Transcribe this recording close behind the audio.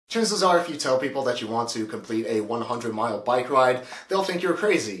Chances are if you tell people that you want to complete a 100-mile bike ride, they'll think you're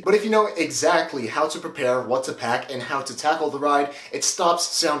crazy. But if you know exactly how to prepare, what to pack, and how to tackle the ride, it stops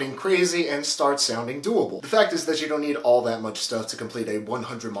sounding crazy and starts sounding doable. The fact is that you don't need all that much stuff to complete a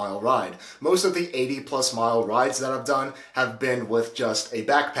 100-mile ride. Most of the 80-plus mile rides that I've done have been with just a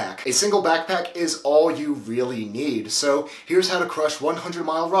backpack. A single backpack is all you really need, so here's how to crush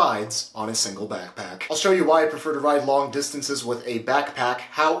 100-mile rides on a single backpack. I'll show you why I prefer to ride long distances with a backpack,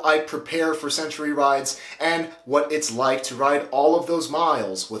 how I prepare for century rides, and what it's like to ride all of those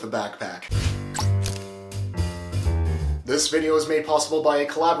miles with a backpack. This video is made possible by a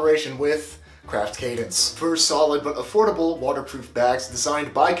collaboration with Cadence. For solid but affordable waterproof bags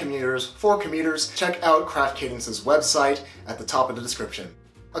designed by commuters for commuters, check out Cadence's website at the top of the description.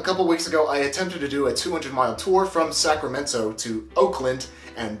 A couple weeks ago, I attempted to do a 200-mile tour from Sacramento to Oakland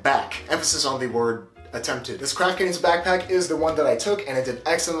and back. Emphasis on the word attempted. This Cadence backpack is the one that I took, and it did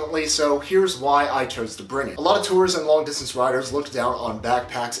excellently, so here's why I chose to bring it. A lot of tours and long-distance riders look down on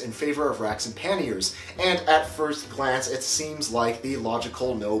backpacks in favor of racks and panniers, and at first glance it seems like the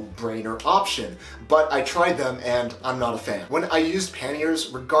logical no-brainer option, but I tried them and I'm not a fan. When I used panniers,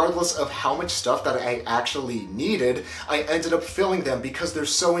 regardless of how much stuff that I actually needed, I ended up filling them because they're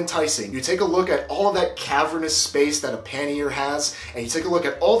so enticing. You take a look at all of that cavernous space that a pannier has, and you take a look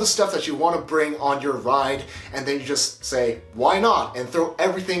at all the stuff that you want to bring on your ride, and then you just say, why not? And throw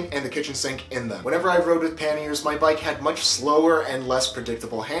everything in the kitchen sink in them. Whenever I rode with panniers, my bike had much slower and less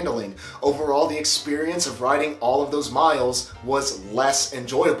predictable handling. Overall, the experience of riding all of those miles was less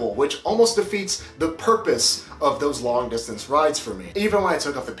enjoyable, which almost defeats the purpose of those long distance rides for me. Even when I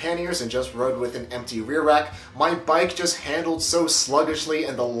took off the panniers and just rode with an empty rear rack, my bike just handled so sluggishly,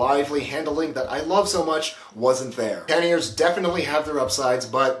 and the lively handling that I love so much wasn't there. Panniers definitely have their upsides,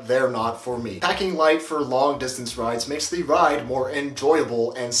 but they're not for me. Packing light for long distance rides makes the ride more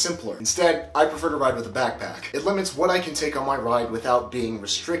enjoyable and simpler. Instead, I prefer to ride with a backpack. It limits what I can take on my ride without being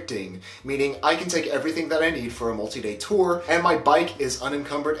restricting, meaning I can take everything that I need for a multi-day tour, and my bike is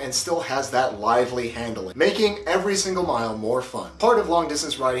unencumbered and still has that lively handling, making every single mile more fun. Part of long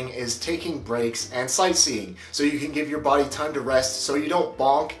distance riding is taking breaks and sightseeing, so you can give your body time to rest so you don't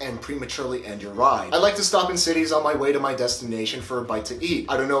bonk and prematurely end your ride. I like to stop in cities on my way to my destination for a bite to eat.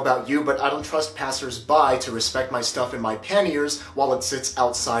 I don't know about you, but I don't trust passers-by to respect my stuff in my panniers while it sits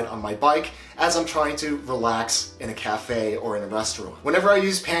outside on my bike as I'm trying to relax in a cafe or in a restaurant. Whenever I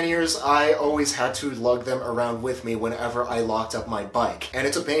use panniers, I always had to lug them around with me whenever I locked up my bike. And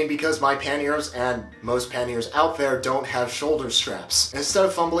it's a pain because my panniers, and most panniers out there, don't have shoulder straps. Instead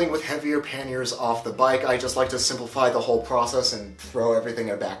of fumbling with heavier panniers off the bike, I just like to simplify the whole process and throw everything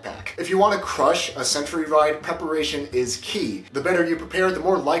in a backpack. If you want to crush a century ride, preparation is key. The better you prepare, the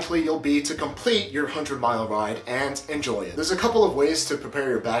more likely you'll be to complete your 100-mile ride and enjoy it. There's a couple of ways to prepare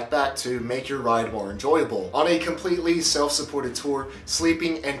your backpack to make your ride more enjoyable. On a completely self-supported tour,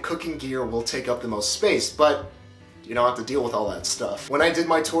 sleeping and cooking gear will take up the most space, but you don't have to deal with all that stuff. When I did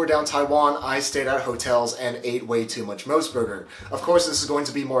my tour down Taiwan, I stayed at hotels and ate way too much Moseburger. Of course, this is going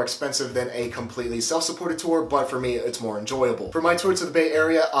to be more expensive than a completely self-supported tour, but for me, it's more enjoyable. For my tour to the Bay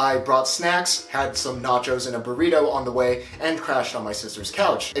Area, I brought snacks, had some nachos and a burrito on the way, and crashed on my sister's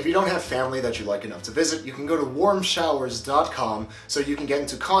couch. If you don't have family that you like enough to visit, you can go to warmshowers.com so you can get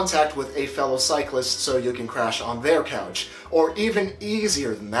into contact with a fellow cyclist so you can crash on their couch. Or even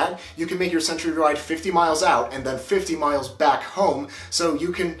easier than that, you can make your century ride 50 miles out and then 50 miles back home so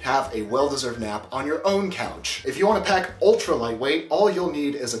you can have a well-deserved nap on your own couch. If you want to pack ultra lightweight, all you'll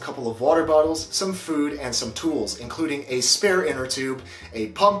need is a couple of water bottles, some food, and some tools, including a spare inner tube, a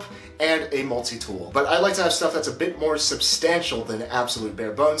pump, and a multi-tool. But I like to have stuff that's a bit more substantial than absolute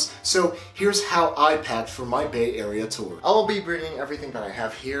bare bones, so here's how I packed for my Bay Area tour. I'll be bringing everything that I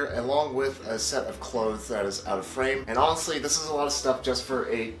have here, along with a set of clothes that is out of frame, and honestly, this is a lot of stuff just for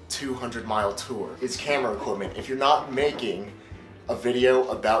a 200-mile tour. It's camera equipment. If you're not making a video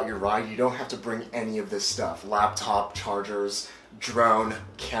about your ride, you don't have to bring any of this stuff. Laptop, chargers, drone,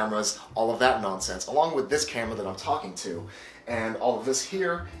 cameras, all of that nonsense, along with this camera that I'm talking to. And all of this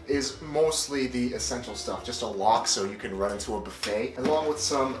here is mostly the essential stuff, just a lock so you can run into a buffet, along with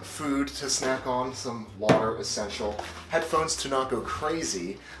some food to snack on, some water essential, headphones to not go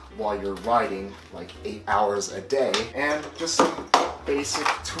crazy while you're riding like 8 hours a day, and just some basic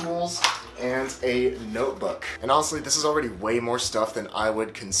tools and a notebook. And honestly, this is already way more stuff than I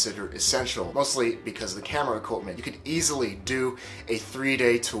would consider essential, mostly because of the camera equipment. You could easily do a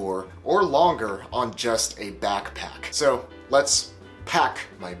 3-day tour or longer on just a backpack. So let's pack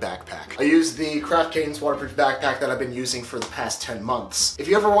my backpack. I use the Craft Cadence waterproof backpack that I've been using for the past 10 months. If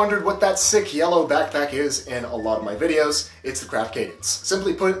you ever wondered what that sick yellow backpack is in a lot of my videos, it's the Craft Cadence.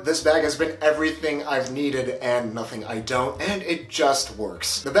 Simply put, this bag has been everything I've needed and nothing I don't, and it just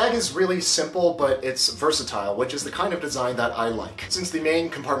works. The bag is really simple, but it's versatile, which is the kind of design that I like. Since the main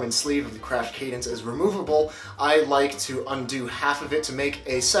compartment sleeve of the Craft Cadence is removable, I like to undo half of it to make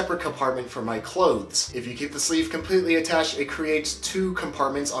a separate compartment for my clothes. If you keep the sleeve completely attached, it creates two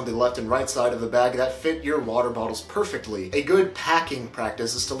compartments on the left and right side of the bag that fit your water bottles perfectly. A good packing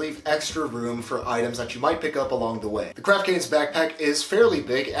practice is to leave extra room for items that you might pick up along the way. The Craft Cadence backpack is fairly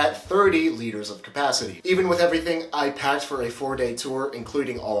big at 30 liters of capacity. Even with everything I packed for a 4-day tour,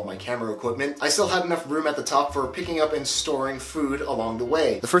 including all of my camera equipment, I still had enough room at the top for picking up and storing food along the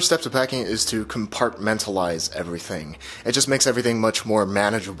way. The first step to packing is to compartmentalize everything. It just makes everything much more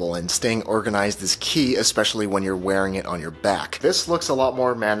manageable, and staying organized is key, especially when you're wearing it on your back. This looks a lot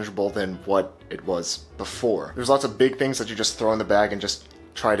more manageable than what it was before. There's lots of big things that you just throw in the bag and just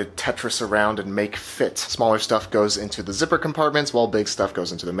try to Tetris around and make fit. Smaller stuff goes into the zipper compartments, while big stuff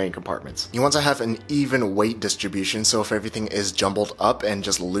goes into the main compartments. You want to have an even weight distribution, so if everything is jumbled up and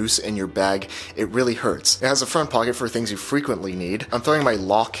just loose in your bag, it really hurts. It has a front pocket for things you frequently need. I'm throwing my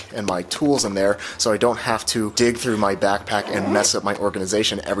lock and my tools in there so I don't have to dig through my backpack and mess up my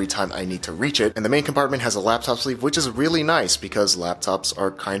organization every time I need to reach it. And the main compartment has a laptop sleeve, which is really nice because laptops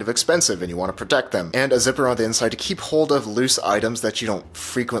are kind of expensive and you want to protect them. And a zipper on the inside to keep hold of loose items that you don't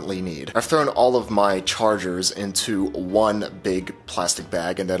frequently need. I've thrown all of my chargers into one big plastic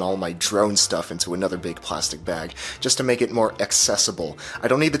bag and then all my drone stuff into another big plastic bag just to make it more accessible. I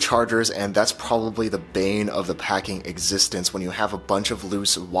don't need the chargers, and that's probably the bane of the packing existence when you have a bunch of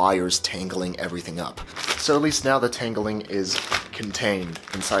loose wires tangling everything up. So at least now the tangling is contained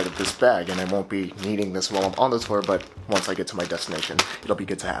inside of this bag, and I won't be needing this while I'm on the tour, but once I get to my destination, it'll be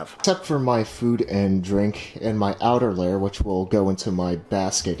good to have. Except for my food and drink and my outer layer, which will go into my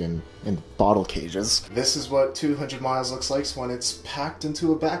basket and bottle cages. This is what 200 miles looks like when it's packed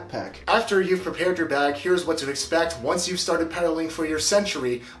into a backpack. After you've prepared your bag, here's what to expect once you've started pedaling for your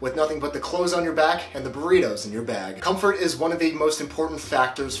century with nothing but the clothes on your back and the burritos in your bag. Comfort is one of the most important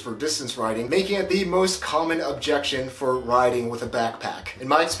factors for distance riding, making it the most common objection for riding with a backpack. In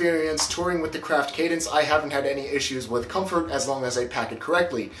my experience touring with the Craft Cadence, I haven't had any issues with comfort as long as I pack it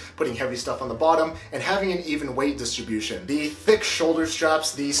correctly, putting heavy stuff on the bottom and having an even weight distribution. The thick shoulder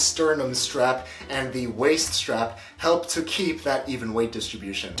straps, the sternum strap, and the waist strap help to keep that even weight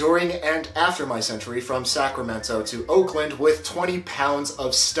distribution. During and after my century from Sacramento to Oakland with 20 pounds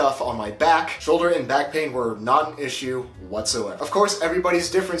of stuff on my back, shoulder and back pain were not an issue whatsoever. Of course,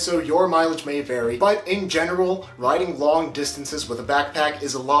 everybody's different, so your mileage may vary, but in general, riding long distances with a backpack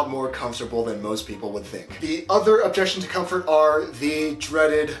is a lot more comfortable than most people would think. The other objection to comfort are the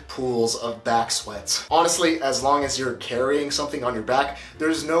dreaded pools of back sweat. Honestly, as long as you're carrying something on your back,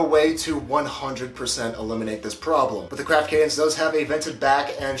 there's no way to 100% eliminate this problem. But the Craft Cadence does have a vented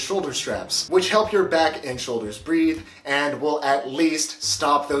back and shoulder straps, which help your back and shoulders breathe and will at least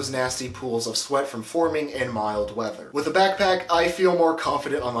stop those nasty pools of sweat from forming in mild weather. With a backpack, I feel more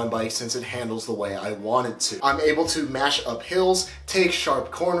confident on my bike since it handles the way I want it to. I'm able to mash up hills, take sharp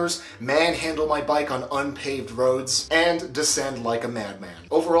corners, manhandle my bike on unpaved roads, and descend like a madman.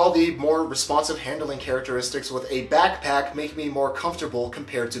 Overall, the more responsive handling characteristics with a backpack make me more comfortable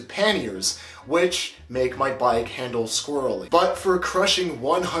compared to panniers, which make my bike handle squirrely. But for crushing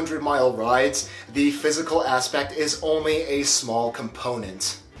 100-mile rides, the physical aspect is only a small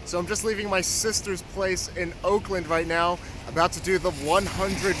component. So I'm just leaving my sister's place in Oakland right now, about to do the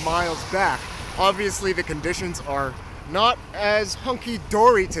 100 miles back. Obviously the conditions are not as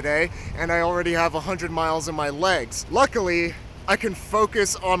hunky-dory today, and I already have 100 miles in my legs. Luckily, I can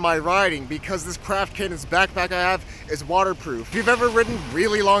focus on my riding because this Craft Cadence backpack I have is waterproof. If you've ever ridden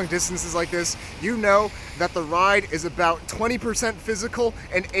really long distances like this, you know that the ride is about 20% physical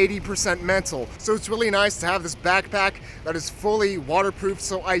and 80% mental. So it's really nice to have this backpack that is fully waterproof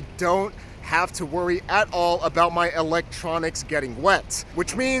so I don't have to worry at all about my electronics getting wet,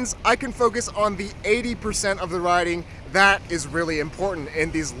 which means I can focus on the 80% of the riding that is really important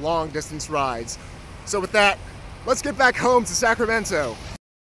in these long distance rides. So with that, let's get back home to Sacramento.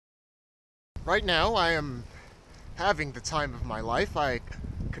 Right now, I am having the time of my life. I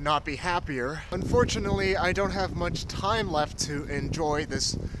could not be happier. Unfortunately, I don't have much time left to enjoy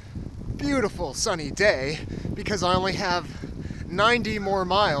this beautiful sunny day because I only have 90 more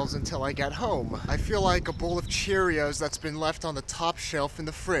miles until I get home. I feel like a bowl of Cheerios that's been left on the top shelf in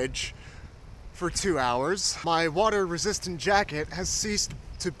the fridge for 2 hours. My water-resistant jacket has ceased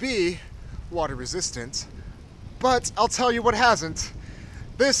to be water-resistant. But I'll tell you what hasn't.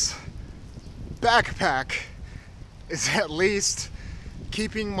 This backpack is at least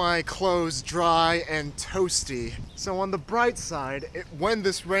keeping my clothes dry and toasty. So on the bright side, when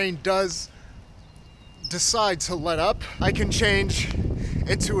this rain does decide to let up, I can change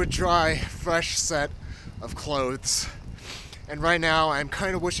into a dry, fresh set of clothes. And right now, I'm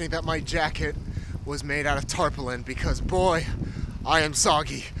kind of wishing that my jacket was made out of tarpaulin because, boy, I am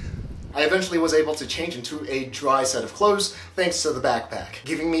soggy. I eventually was able to change into a dry set of clothes thanks to the backpack,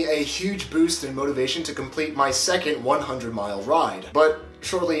 giving me a huge boost in motivation to complete my second 100-mile ride. But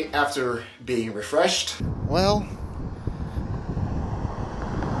shortly after being refreshed, well,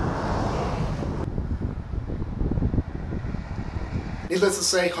 needless to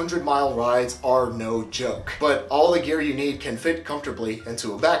say, 100-mile rides are no joke, but all the gear you need can fit comfortably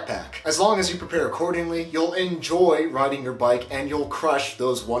into a backpack. As long as you prepare accordingly, you'll enjoy riding your bike and you'll crush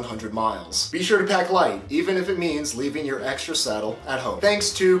those 100 miles. Be sure to pack light, even if it means leaving your extra saddle at home.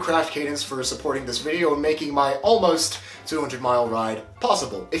 Thanks to Craft Cadence for supporting this video and making my almost 200-mile ride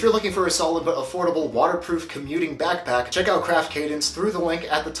possible. If you're looking for a solid but affordable waterproof commuting backpack, check out Craft Cadence through the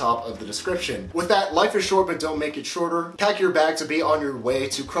link at the top of the description. With that, life is short but don't make it shorter. Pack your bag to be on your way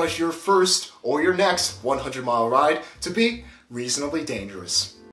to crush your first or your next 100-mile ride to be reasonably dangerous.